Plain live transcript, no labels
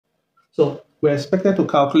So we're expected to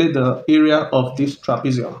calculate the area of this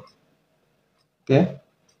trapezium. Okay.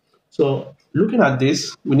 So looking at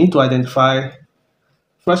this, we need to identify,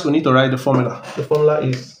 first we need to write the formula. The formula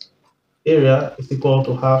is area is equal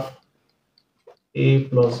to half A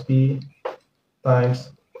plus B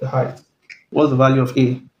times the height. What's the value of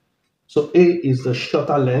A? So A is the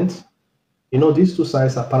shorter length. You know, these two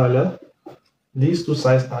sides are parallel. These two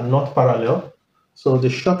sides are not parallel. So the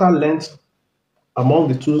shorter length among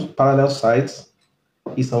the two parallel sides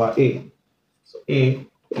is our A. So A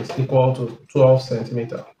is equal to 12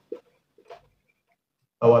 centimeter.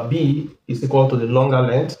 Our B is equal to the longer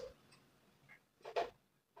length,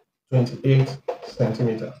 28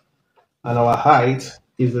 centimeter. And our height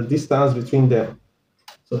is the distance between them.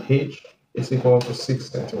 So H is equal to 6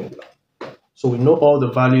 centimeter. So we know all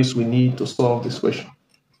the values we need to solve this question.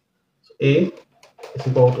 So A is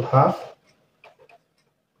equal to half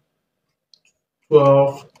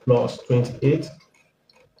 12 plus 28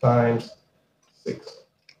 times 6.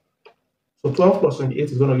 So 12 plus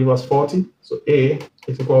 28 is going to give us 40. So A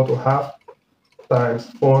is equal to half times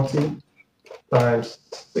 40 times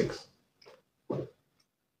 6.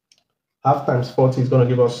 Half times 40 is going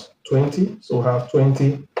to give us 20. So we have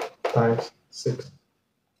 20 times 6.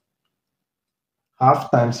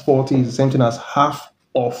 Half times 40 is the same thing as half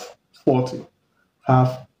of 40.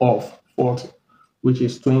 Half of 40, which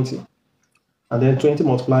is 20. And then 20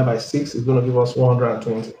 multiplied by 6 is going to give us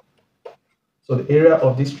 120. So the area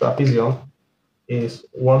of this trapezium is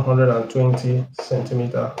 120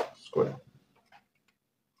 centimeter square.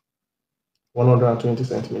 120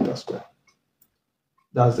 centimeter square.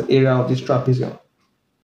 That's the area of this trapezium.